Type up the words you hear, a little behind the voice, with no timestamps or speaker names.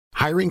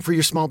Hiring for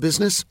your small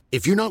business?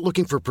 If you're not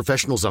looking for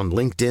professionals on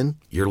LinkedIn,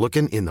 you're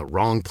looking in the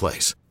wrong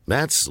place.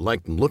 That's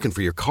like looking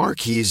for your car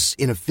keys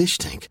in a fish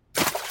tank.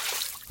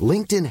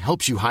 LinkedIn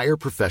helps you hire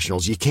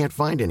professionals you can't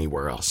find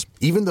anywhere else,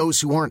 even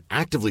those who aren't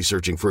actively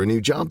searching for a new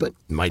job but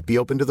might be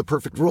open to the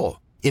perfect role.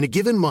 In a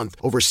given month,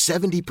 over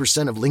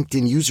 70% of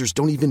LinkedIn users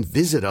don't even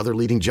visit other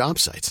leading job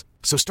sites.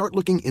 So start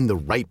looking in the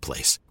right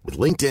place. With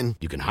LinkedIn,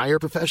 you can hire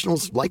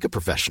professionals like a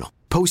professional.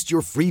 Post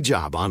your free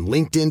job on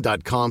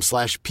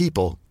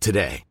linkedin.com/people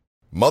today.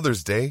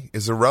 Mother's Day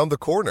is around the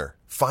corner.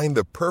 Find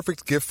the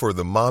perfect gift for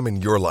the mom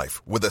in your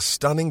life with a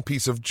stunning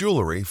piece of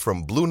jewelry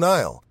from Blue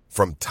Nile.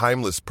 From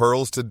timeless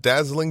pearls to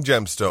dazzling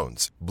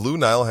gemstones, Blue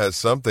Nile has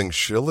something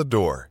she'll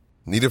adore.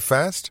 Need it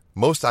fast?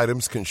 Most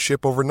items can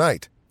ship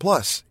overnight.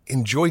 Plus,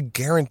 enjoy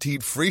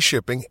guaranteed free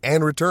shipping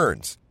and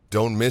returns.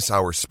 Don't miss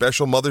our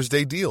special Mother's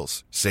Day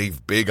deals.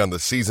 Save big on the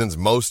season's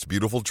most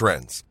beautiful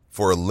trends.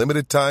 For a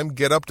limited time,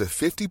 get up to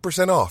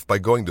 50% off by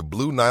going to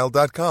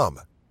BlueNile.com.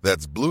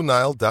 That's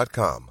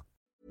BlueNile.com.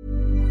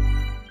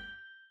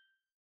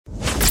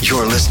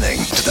 You're listening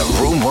to the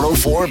Room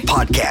 104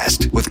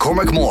 podcast with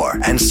Cormac Moore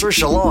and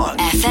Saoirse Long.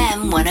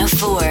 FM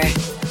 104.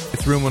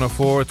 It's Room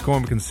 104. It's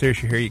Cormac and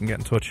Saoirse here. You can get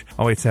in touch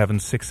 087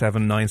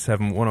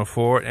 6797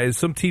 104.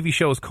 Some TV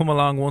shows come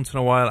along once in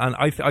a while, and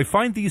I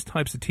find these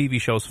types of TV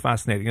shows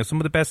fascinating. You know, some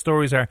of the best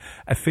stories are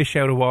a fish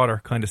out of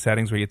water kind of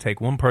settings where you take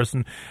one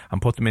person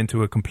and put them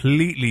into a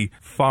completely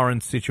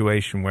foreign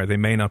situation where they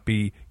may not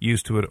be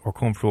used to it or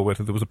comfortable with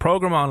it. There was a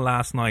program on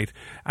last night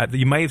that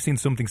you may have seen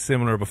something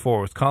similar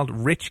before. It's called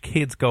Rich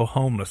Kids Go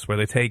Homeless, where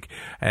they take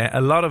a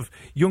lot of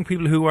young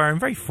people who are in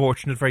very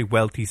fortunate, very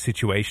wealthy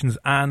situations,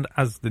 and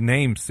as the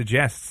name suggests,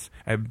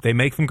 they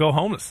make them go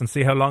homeless and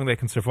see how long they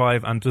can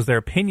survive. And does their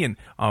opinion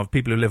of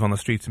people who live on the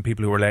streets and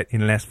people who are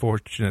in less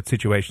fortunate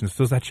situations,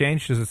 does that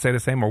change? Does it stay the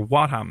same, or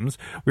what happens?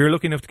 We were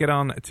lucky enough to get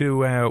on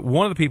to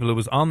one of the people who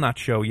was on that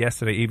show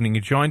yesterday evening.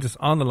 He joins us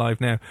on the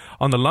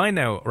line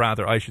now,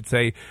 I should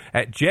say.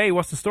 Jay,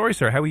 what's the story,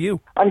 sir? How are you?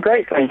 I'm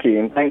great, thank you,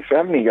 and thanks for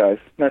having me, guys.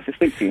 Nice to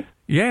speak to you.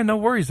 Yeah, no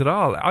worries at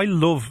all. I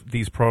love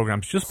these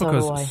programs just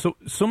because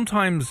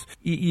sometimes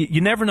you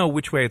never know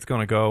which way it's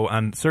going to go,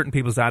 and certain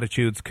people's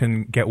attitudes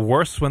can get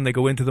worse when they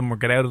go into them or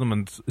get out of them,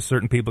 and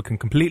certain people can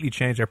completely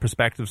change their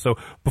perspective. So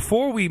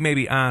before we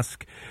maybe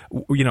ask,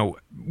 you know,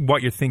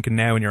 what you're thinking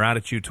now and your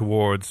attitude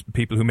towards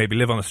people who maybe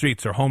live on the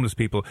streets or homeless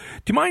people,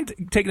 do you mind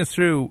taking us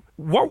through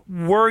what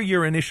were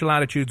your initial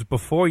attitudes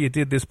before you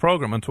did this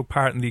program and took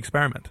part in the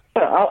experiment?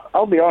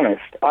 I'll be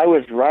honest, I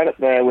was right up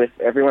there with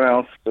everyone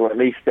else, or at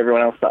least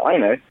everyone else that I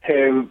know,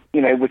 who,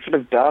 you know, would sort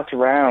of dart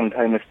around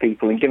homeless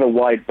people and give a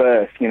wide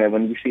berth, you know,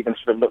 when you see them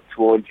sort of look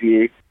towards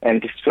you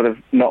and just sort of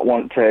not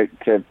want to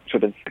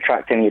sort of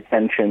attract any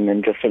attention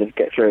and just sort of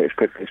get through it as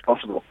quickly as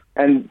possible.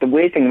 And the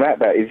weird thing about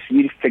that is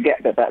you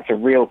forget that that's a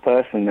real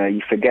person there.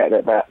 You forget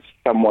that that's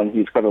someone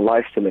who's got a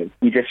life to live.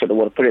 You just sort of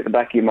want to put it at the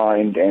back of your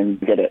mind and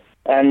get it.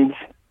 And,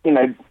 you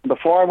know,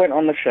 before I went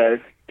on the show,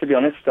 to be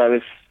honest, I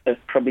was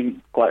probably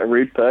quite a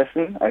rude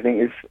person, I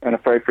think is an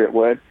appropriate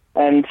word.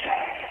 And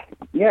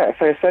yeah,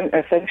 so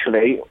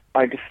essentially,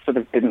 I just sort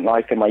of didn't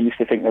like them. I used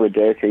to think they were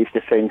dirty. I used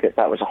to think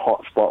that was a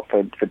hot spot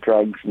for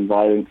drugs and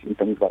violence and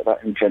things like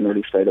that, and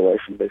generally stayed away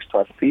from those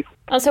types of people.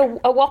 And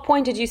so at what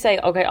point did you say,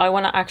 okay, I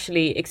want to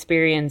actually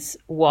experience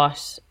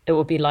what it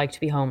would be like to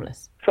be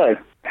homeless? So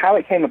how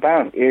it came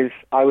about is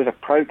I was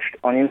approached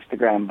on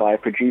Instagram by a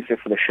producer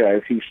for the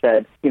show who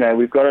said, you know,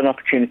 we've got an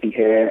opportunity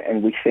here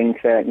and we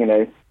think that, you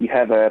know, you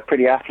have a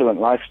pretty affluent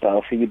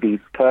lifestyle, so you'd be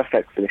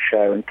perfect for the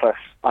show, and plus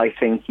I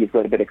think you've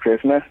got a bit of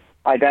charisma.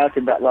 I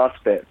doubted that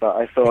last bit, but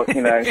I thought,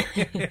 you know,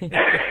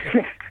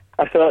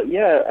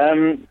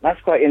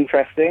 that's quite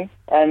interesting.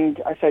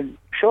 And I said,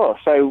 sure,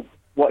 so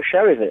what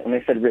show is it? And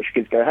they said, Rich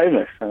Kids Go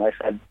Homeless. And I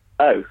said,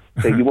 oh,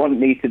 so you want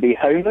me to be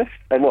homeless?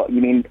 And what,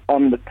 you mean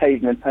on the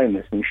pavement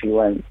homeless? And she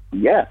went,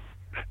 yeah.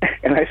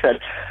 And I said,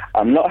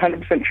 I'm not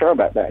 100% sure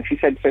about that. And she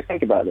said, so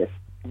think about this.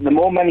 The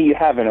more money you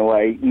have, in a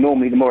way,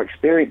 normally the more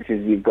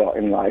experiences you've got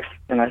in life.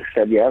 And I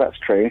said, yeah, that's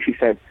true. And she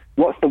said,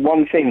 what's the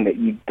one thing that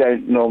you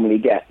don't normally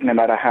get, no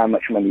matter how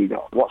much money you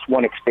got? What's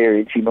one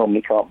experience you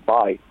normally can't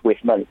buy with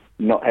money,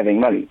 not having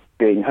money,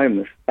 being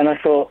homeless? And I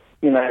thought,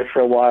 you know, for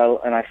a while,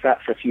 and I sat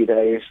for a few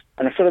days,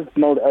 and I sort of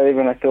mulled it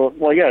over, and I thought,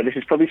 well, yeah, this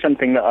is probably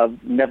something that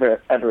I've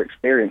never, ever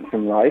experienced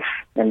in life,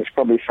 and it's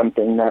probably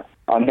something that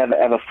I'll never,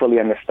 ever fully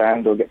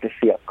understand or get to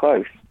see up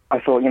close. I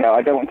thought, you know,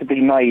 I don't want to be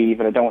naive,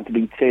 and I don't want to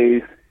be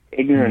too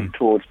ignorant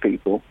towards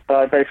people. So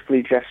I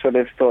basically just sort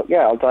of thought, yeah,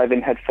 I'll dive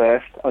in head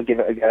first, I'll give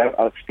it a go,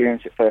 I'll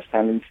experience it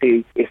firsthand and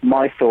see if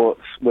my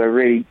thoughts were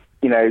really,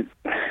 you know,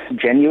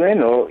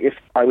 genuine, or if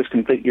I was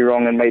completely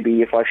wrong, and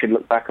maybe if I should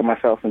look back on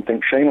myself and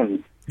think shame on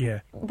me.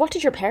 Yeah. What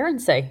did your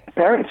parents say?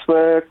 Parents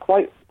were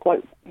quite,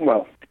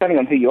 well, depending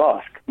on who you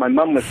ask. My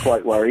mum was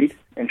quite worried,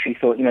 and she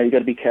thought, you know, you've got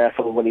to be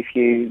careful. What if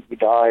you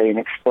die and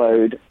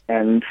explode,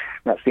 and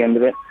that's the end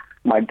of it?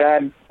 My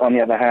dad, on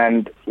the other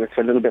hand, was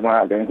a little bit more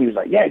outgoing. He was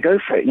like, yeah, go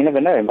for it. You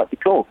never know. It might be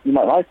cool. You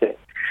might like it.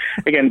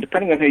 again,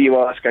 depending on who you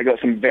ask, I got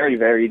some very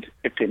varied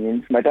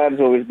opinions. My dad's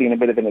always been a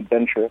bit of an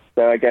adventurer,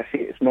 so I guess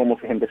it's normal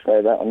for him to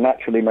say that, and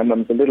naturally my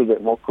mum's a little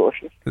bit more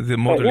cautious. The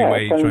motherly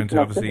way, trying to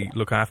obviously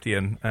look after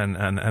you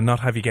and not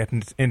have you get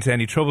into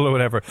any trouble or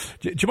whatever.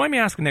 Do you mind me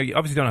asking now, you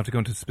obviously don't have to go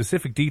into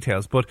specific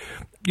details, but,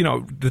 you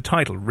know, the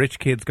title, Rich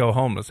Kids Go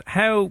Homeless,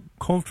 how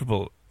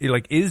comfortable,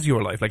 like, is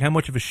your life? Like, how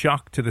much of a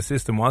shock to the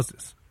system was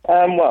this?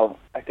 Well,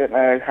 I don't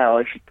know how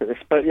I should put this,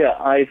 but yeah,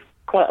 I've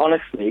quite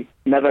honestly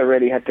never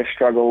really had to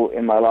struggle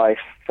in my life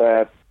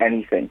for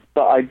anything.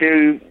 But I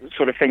do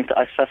sort of think that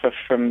I suffer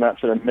from that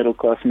sort of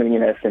middle-class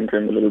millionaire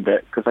syndrome a little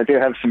bit, because I do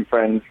have some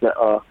friends that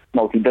are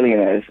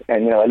multi-billionaires,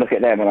 and, you know, I look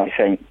at them and I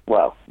think,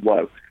 well,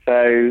 whoa.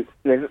 So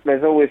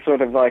there's always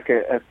sort of like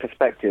a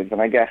perspective,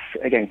 and I guess,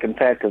 again,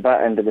 compared to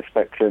that end of the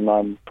spectrum,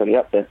 I'm pretty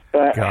up there.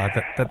 But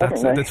God,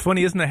 that's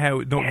funny, isn't it? How,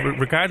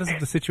 regardless of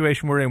the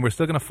situation we're in, we're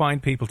still going to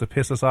find people to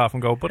piss us off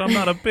and go, but I'm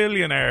not a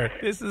billionaire.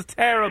 This is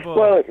terrible.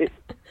 Well,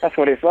 that's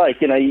what it's like.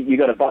 You know, you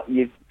got a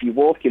you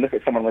walk, you look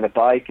at someone with a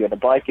bike. You have a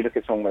bike, you look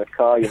at someone with a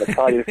car. You have a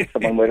car, you look at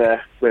someone with a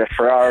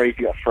Ferrari. If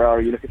you got a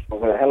Ferrari, you look at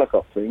someone with a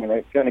helicopter. You know,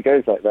 it kind of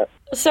goes like that.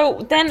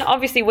 So then,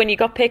 obviously, when you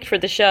got picked for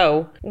the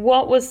show,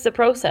 what was the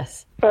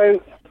process?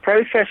 So the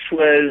process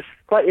was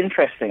quite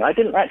interesting. I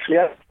didn't actually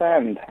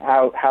understand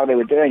how they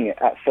were doing it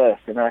at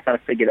first, and then I kind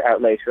of figured it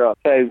out later on.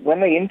 So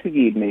when they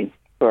interviewed me,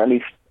 or at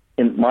least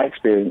in my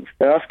experience,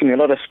 they're asking me a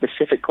lot of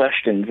specific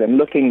questions, and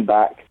looking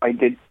back, I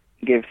did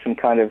give some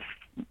kind of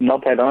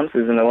knobhead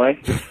answers in a way,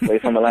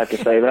 if I'm allowed to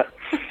say that.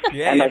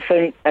 I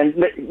think, and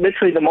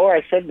literally the more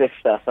I said this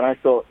stuff, and I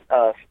thought,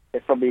 they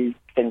probably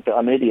think that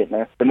I'm an idiot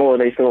now, the more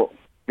they thought,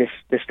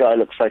 this guy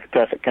looks like a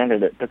perfect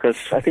candidate, because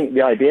I think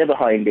the idea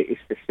behind it is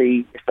to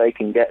see if they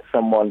can get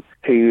someone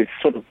who's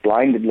sort of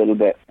blinded a little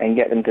bit and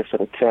get them to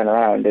sort of turn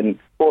around. And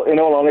well, in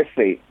all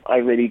honesty, I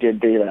really did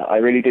do that. I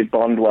really did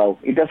bond well.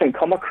 It doesn't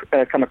come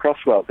across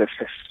well. There's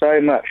just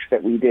so much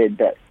that we did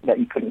that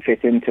you couldn't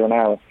fit into an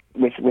hour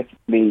with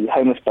the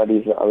homeless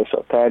buddies that I was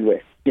sort of paired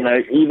with. You know,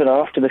 even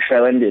after the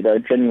show ended, I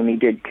genuinely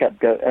did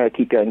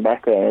keep going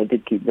back there. I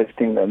did keep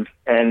visiting them.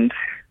 And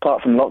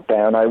apart from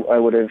lockdown, I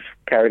would have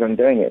carried on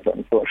doing it, but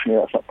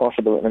unfortunately that's not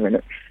possible at the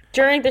minute.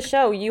 During the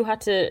show, you had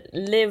to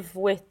live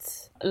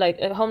with, like,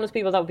 homeless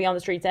people that would be on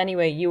the streets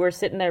anyway. You were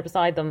sitting there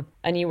beside them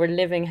and you were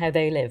living how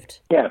they lived.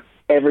 Yeah,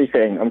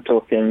 everything. I'm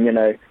talking, you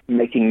know,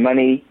 making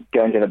money,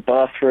 going to the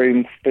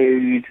bathroom,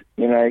 food,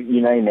 you know,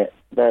 you name it,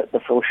 the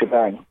full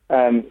shebang.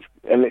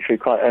 Literally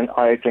quite an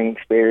eye-opening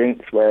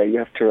experience where you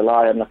have to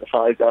rely on like a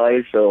Five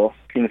Guys or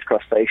King's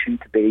Cross Station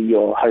to be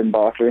your home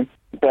bathroom.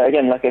 But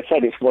again, like I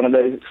said, it's one of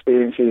those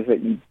experiences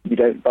that you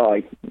don't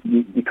buy.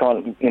 You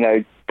can't, you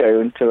know, go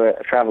into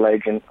a travel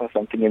agent or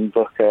something and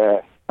book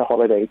a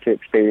holiday to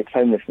experience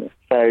homelessness.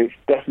 So it's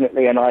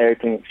definitely an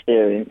eye-opening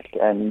experience.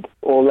 And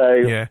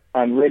although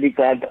I'm really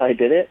glad that I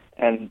did it,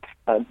 and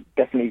I'm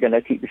definitely going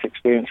to keep this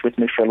experience with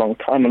me for a long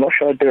time, I'm not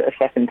sure I'd do it a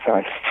second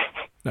time.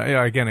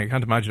 Yeah, again, I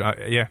can't imagine.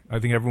 I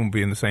think everyone would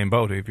be in the same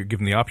boat if you're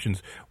given the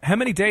options. How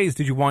many days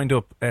did you wind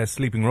up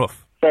sleeping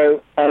rough?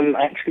 So I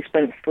actually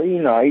spent 3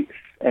 nights,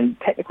 and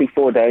technically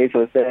 4 days. I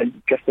was there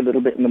just a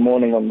little bit in the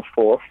morning on the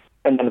 4th.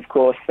 And then, of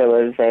course, there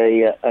was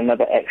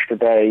another extra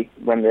day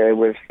when there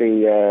was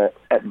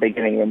at the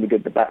beginning when we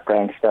did the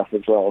background stuff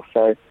as well.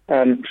 So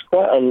it's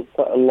quite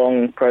a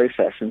long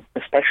process, and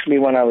especially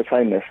when I was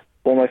homeless.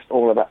 Almost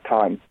all of that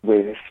time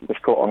was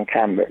caught on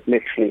camera,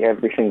 literally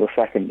every single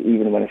second,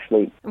 even when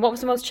asleep. And what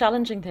was the most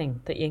challenging thing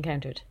that you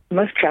encountered? The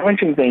most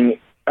challenging thing,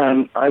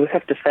 I would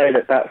have to say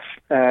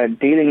that's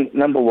dealing,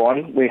 number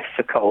one, with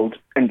the cold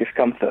and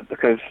discomfort,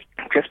 because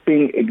just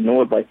being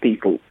ignored by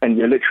people and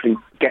you're literally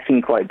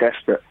getting quite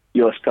desperate,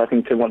 you're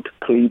starting to want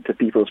to plead to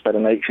people's better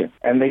nature.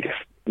 And they just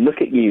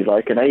look at you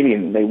like an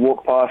alien. They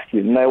walk past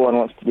you. No one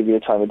wants to give you a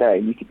time of day.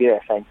 You could be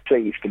there saying,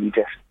 please, can you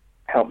just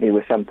help me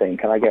with something?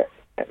 Can I get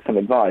some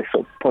advice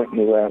or point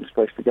me where I'm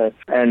supposed to go?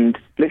 And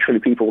literally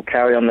people will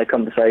carry on their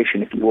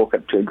conversation if you walk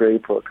up to a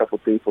group or a couple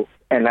of people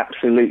and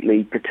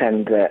absolutely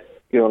pretend that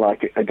you're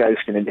like a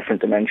ghost in a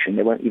different dimension.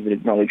 They won't even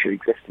acknowledge your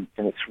existence,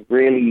 and it's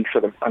really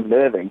sort of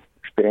unnerving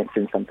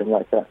experiencing something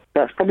like that.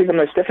 That's probably the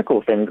most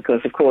difficult thing, because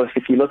of course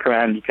if you look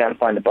around you can't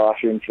find a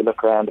bathroom. If you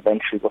look around,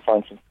 eventually you'll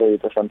find some food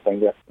or something.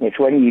 But it's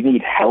when you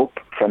need help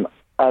from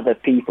other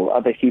people,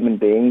 other human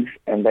beings,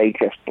 and they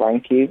just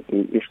blank you,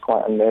 it's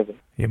quite unnerving.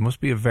 It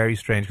must be a very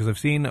strange, because I've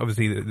seen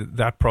obviously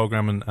that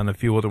program and a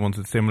few other ones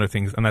with similar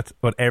things, and that's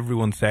what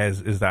everyone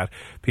says, is that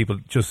people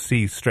just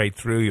see straight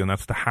through you, and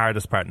that's the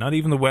hardest part. Not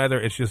even the weather,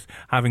 it's just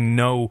having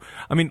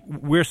I mean,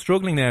 we're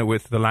struggling now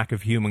with the lack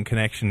of human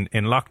connection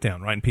in lockdown,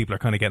 right? And people are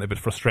kind of getting a bit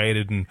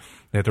frustrated, and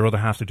their other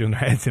halves are doing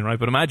their heads in, right?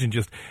 But imagine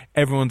just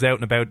everyone's out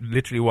and about,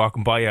 literally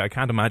walking by you. I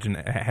can't imagine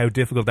how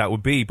difficult that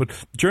would be.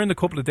 But during the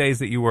couple of days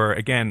that you were,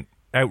 again,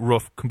 out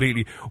rough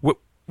completely,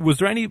 was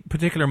there any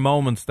particular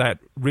moments that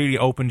really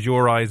opened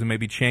your eyes and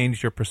maybe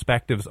changed your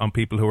perspectives on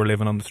people who are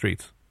living on the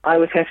streets? I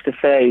would have to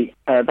say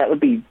that would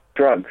be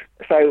drugs.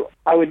 So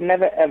I would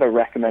never ever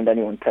recommend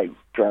anyone take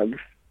drugs,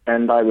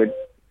 and I would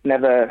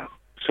never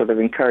sort of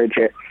encourage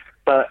it.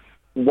 But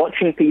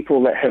watching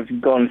people that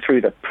have gone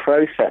through the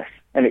process,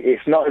 and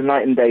it's not a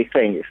night and day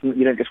thing.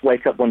 You don't just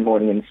wake up one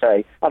morning and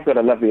say, I've got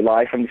a lovely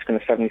life, I'm just going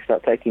to suddenly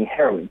start taking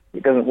heroin.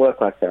 It doesn't work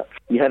like that.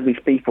 You have these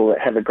people that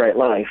have a great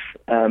life.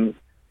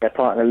 Their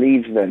partner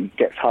leaves them,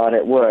 gets hard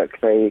at work,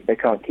 they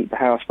can't keep the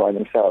house by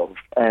themselves,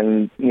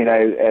 and,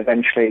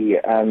 eventually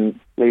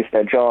lose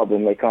their job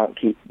and they can't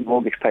keep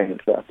mortgage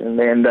payments up, and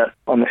they end up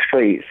on the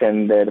streets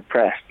and they're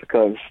depressed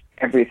because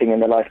everything in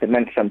their life that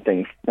meant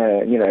something,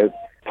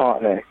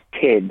 partner,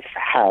 kids,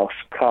 house,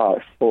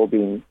 cars, all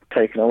being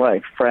taken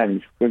away,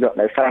 friends, we've got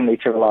no family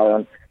to rely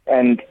on,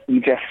 and you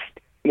just,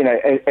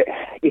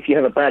 if you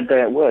have a bad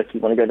day at work, you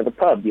want to go to the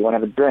pub, you want to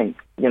have a drink,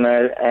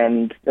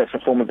 and that's a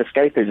form of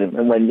escapism.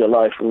 And when your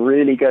life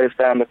really goes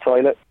down the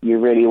toilet, you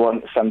really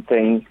want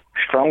something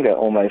stronger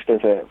almost as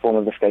a form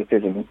of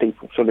escapism. And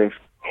people sort of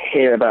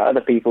hear about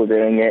other people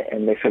doing it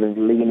and they sort of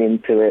lean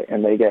into it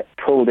and they get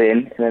pulled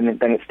in, and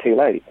then it's too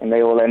late. And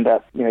they all end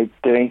up,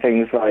 doing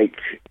things like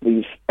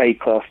these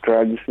A-class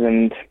drugs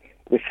and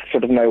with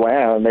sort of no way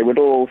out, and they would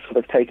all sort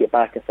of take it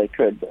back if they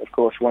could. But of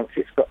course, once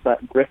it's got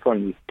that grip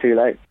on you, too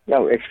late.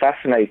 No, it's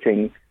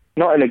fascinating,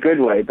 not in a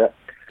good way, but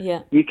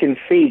you can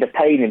see the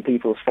pain in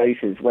people's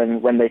faces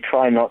when they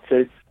try not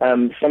to.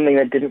 Something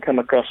that didn't come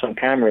across on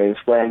camera is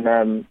when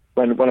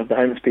one of the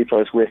homeless people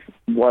I was with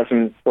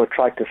wasn't, or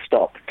tried to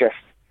stop just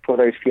for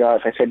those few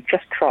hours. I said,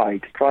 just try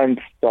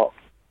and stop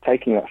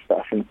taking that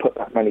stuff and put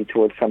that money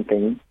towards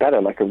something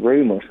better, like a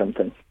room or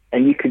something.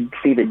 And you could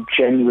see the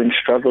genuine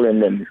struggle in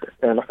them,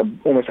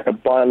 almost like a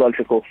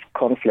biological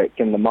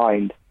conflict in the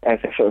mind, as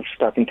they're sort of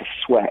starting to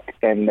sweat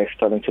and they're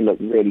starting to look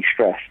really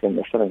stressed and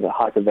they're starting to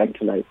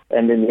hyperventilate.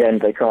 And in the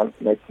end, they can't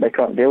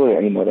deal with it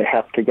anymore. They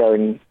have to go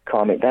and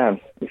calm it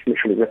down. It's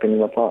literally ripping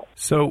them apart.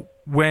 So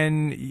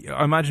when,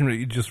 I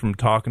imagine just from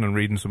talking and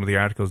reading some of the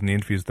articles and the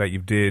interviews that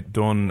you've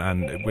done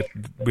and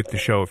with the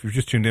show, if you've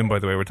just tuned in, by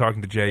the way, we're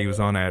talking to Jay, who was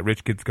on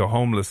Rich Kids Go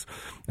Homeless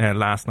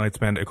last night,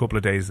 spent a couple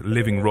of days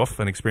living rough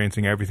and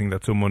experiencing everything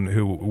that someone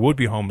who would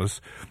be homeless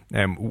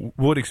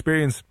would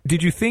experience.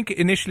 Did you think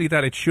initially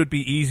that it should be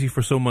easy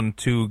for someone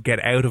to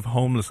get out of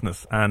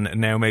homelessness and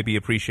now maybe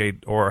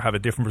appreciate or have a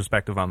different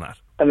perspective on that?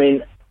 I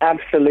mean,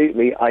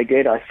 absolutely, I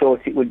did. I thought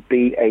it would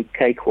be a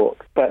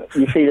cakewalk. But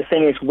you see, the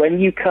thing is, when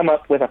you come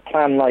up with a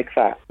plan like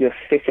that, you're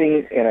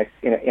sitting in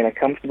a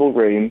comfortable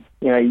room.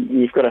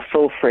 You've got a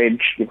full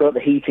fridge, you've got the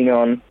heating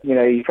on.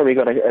 You've probably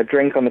got a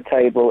drink on the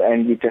table,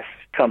 and you're just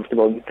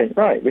comfortable. You think,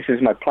 right, this is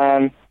my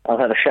plan. I'll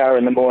have a shower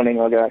in the morning.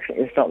 I'll go. Actually,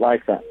 it's not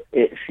like that.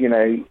 It's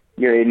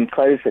you're in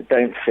clothes that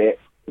don't fit,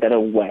 that are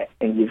wet,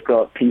 and you've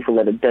got people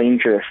that are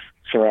dangerous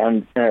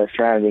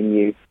surrounding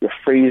you. You're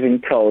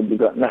freezing cold, you've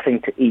got nothing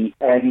to eat,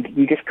 and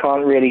you just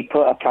can't really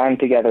put a plan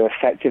together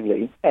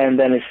effectively. And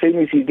then as soon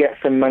as you get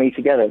some money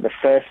together, the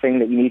first thing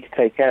that you need to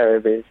take care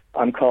of is,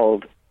 I'm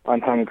cold,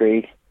 I'm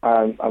hungry,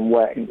 I'm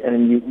wet,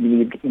 and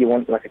you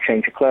want like a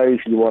change of clothes,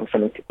 you want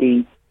something to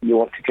eat, you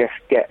want to just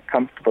get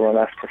comfortable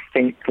enough to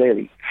think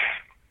clearly.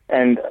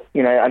 And,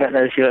 I don't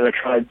know if you've ever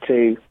tried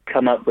to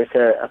come up with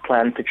a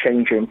plan to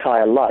change your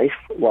entire life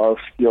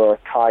whilst you're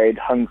tired,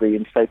 hungry,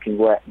 and soaking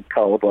wet and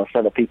cold whilst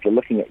other people are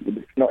looking at you.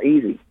 But it's not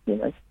easy,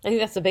 I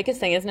think that's the biggest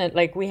thing, isn't it?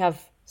 Like, we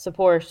have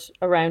support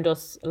around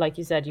us, like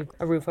you said,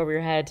 a roof over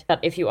your head. That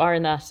if you are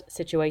in that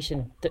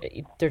situation,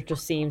 there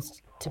just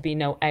seems to be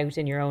no out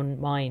in your own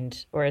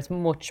mind, or it's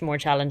much more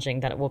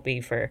challenging than it would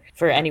be for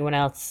anyone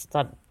else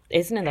that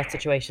isn't in that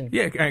situation.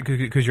 Yeah,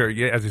 because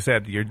as you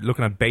said, you're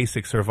looking at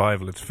basic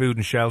survival. It's food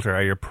and shelter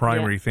are your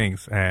primary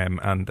things, and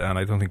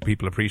I don't think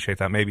people appreciate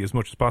that maybe as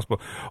much as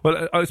possible.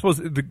 Well, I suppose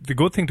the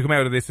good thing to come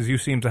out of this is you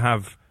seem to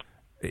have,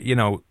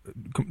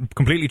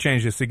 completely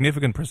changed a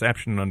significant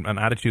perception and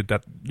attitude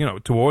that,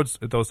 towards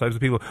those types of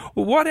people.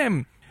 What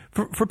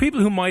for people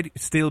who might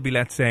still be,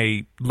 let's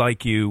say,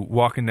 like you,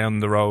 walking down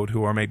the road,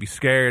 who are maybe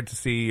scared to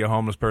see a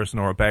homeless person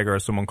or a beggar or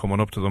someone coming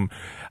up to them,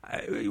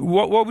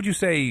 what would you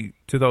say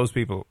to those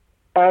people?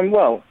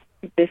 Well,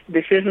 this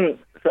isn't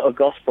sort of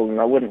gospel, and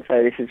I wouldn't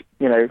say this is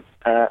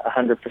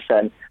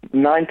 100%.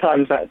 9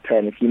 times out of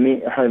 10, if you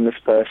meet a homeless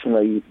person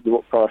or you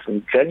walk past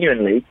them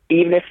genuinely,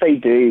 even if they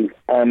do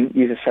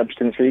use a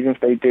substance, or even if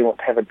they do want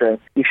to have a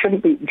drink, you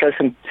shouldn't be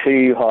judging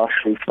too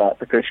harshly for that,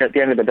 because at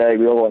the end of the day,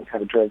 we all want to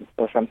have a drink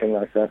or something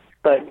like that.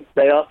 But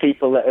they are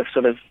people that have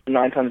sort of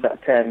 9 times out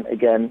of 10,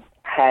 again,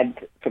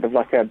 had sort of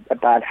like a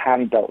bad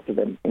hand dealt to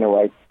them in a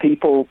way.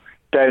 People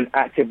don't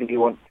actively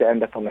want to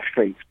end up on the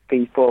streets.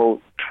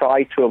 People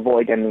try to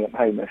avoid ending up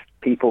homeless.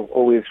 People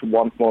always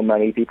want more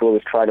money. People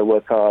always try to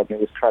work hard and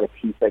always try to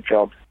keep their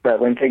jobs. But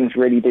when things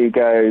really do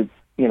go,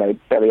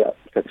 belly up,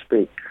 so to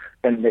speak,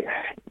 then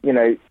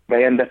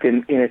they end up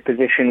in a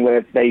position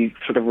where they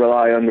sort of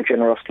rely on the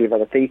generosity of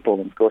other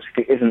people. And of course,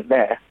 if it isn't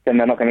there, then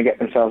they're not going to get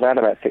themselves out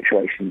of that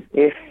situation.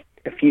 If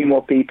a few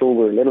more people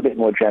were a little bit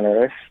more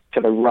generous to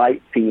the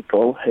right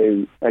people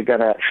who are going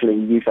to actually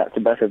use that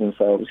to better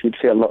themselves, you'd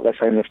see a lot less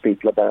homeless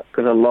people about,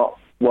 because a lot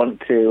want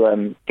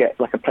to get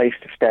like a place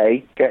to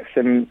stay, get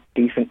some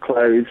decent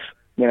clothes,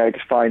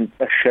 just find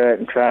a shirt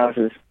and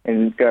trousers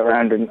and go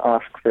around and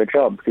ask for a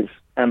job, because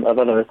a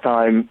lot of the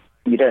time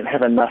you don't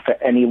have enough at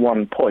any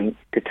one point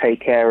to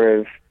take care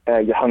of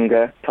your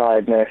hunger,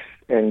 tiredness,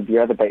 and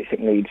your other basic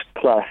needs,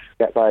 plus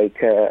get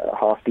like a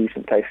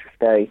half-decent place to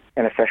stay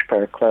and a fresh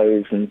pair of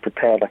clothes and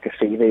prepare like a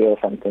CV or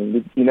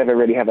something. You never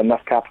really have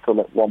enough capital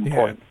at one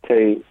point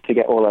to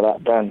get all of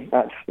that done.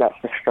 That's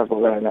the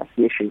struggle there, and that's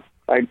the issue.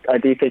 I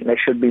do think there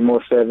should be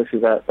more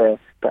services out there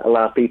that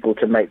allow people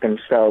to make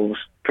themselves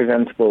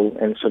presentable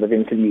and sort of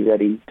interview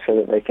ready so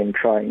that they can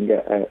try and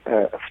get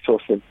a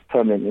source of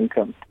permanent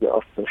income to get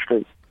off the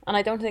street. And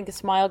I don't think a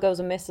smile goes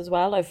amiss as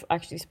well. I've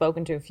actually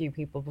spoken to a few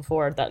people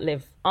before that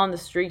live on the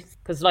streets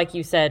because, like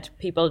you said,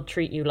 people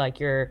treat you like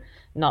you're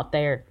not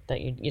there,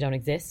 that you don't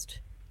exist,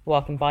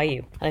 walking by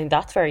you. I think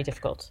that's very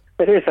difficult.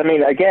 It is. I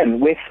mean, again,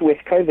 with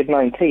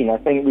COVID-19, I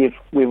think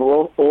we've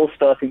all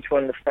starting to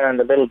understand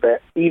a little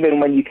bit, even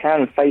when you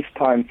can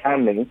FaceTime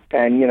family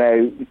and, you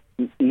know,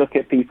 look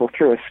at people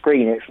through a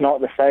screen, it's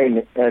not the same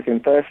as in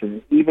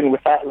person. Even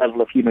with that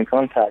level of human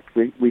contact,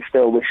 we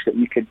still wish that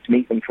you could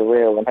meet them for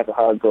real and have a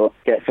hug or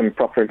get some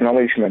proper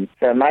acknowledgement.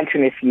 So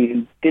imagine if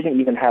you didn't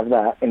even have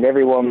that, and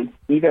everyone,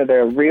 even though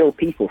there are real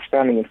people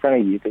standing in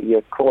front of you that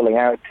you're calling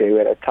out to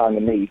at a time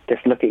of need,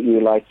 just look at you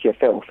like you're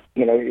filth.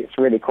 You know, it's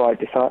really quite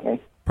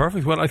disheartening.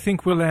 Perfect. Well, I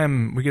think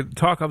we could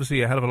talk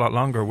obviously a hell of a lot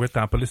longer with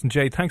that. But listen,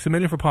 Jay, thanks a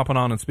million for popping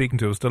on and speaking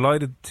to us.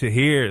 Delighted to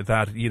hear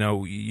that, you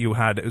know, you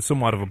had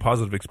somewhat of a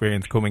positive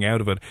experience coming out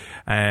of it.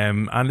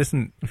 And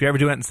listen, if you ever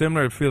do anything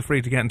similar, feel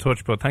free to get in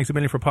touch. But thanks a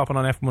million for popping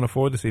on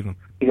FM104 this evening.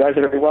 You guys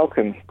are very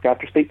welcome. Glad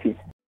to speak to you.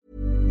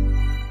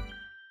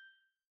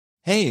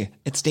 Hey,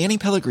 it's Danny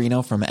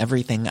Pellegrino from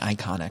Everything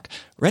Iconic.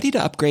 Ready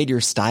to upgrade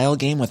your style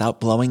game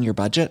without blowing your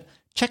budget?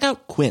 Check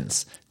out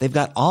Quince. They've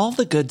got all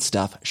the good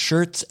stuff,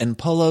 shirts and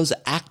polos,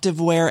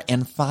 activewear,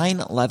 and fine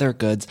leather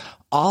goods,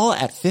 all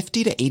at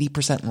 50 to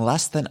 80%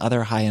 less than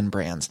other high-end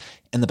brands.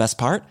 And the best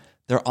part?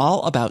 They're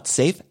all about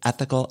safe,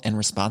 ethical, and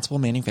responsible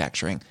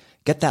manufacturing.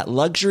 Get that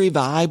luxury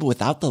vibe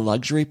without the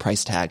luxury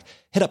price tag.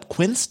 Hit up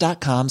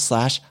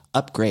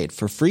quince.com/upgrade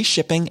for free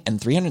shipping and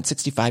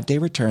 365-day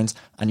returns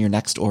on your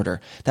next order.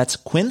 That's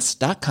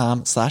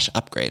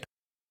quince.com/upgrade.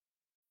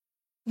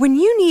 When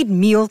you need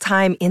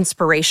mealtime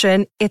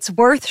inspiration, it's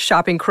worth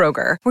shopping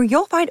Kroger, where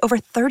you'll find over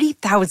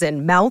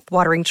 30,000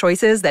 mouth-watering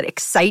choices that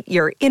excite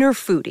your inner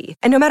foodie.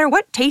 And no matter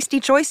what tasty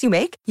choice you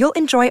make, you'll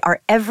enjoy our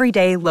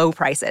everyday low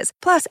prices,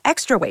 plus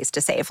extra ways to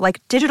save,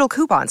 like digital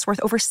coupons worth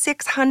over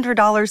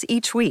 $600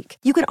 each week.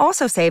 You can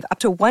also save up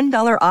to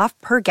 $1 off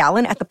per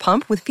gallon at the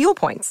pump with fuel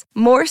points.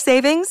 More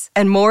savings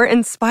and more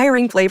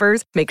inspiring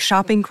flavors make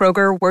shopping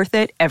Kroger worth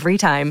it every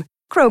time.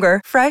 Kroger,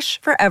 fresh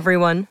for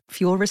everyone.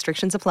 Fuel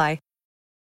restrictions apply.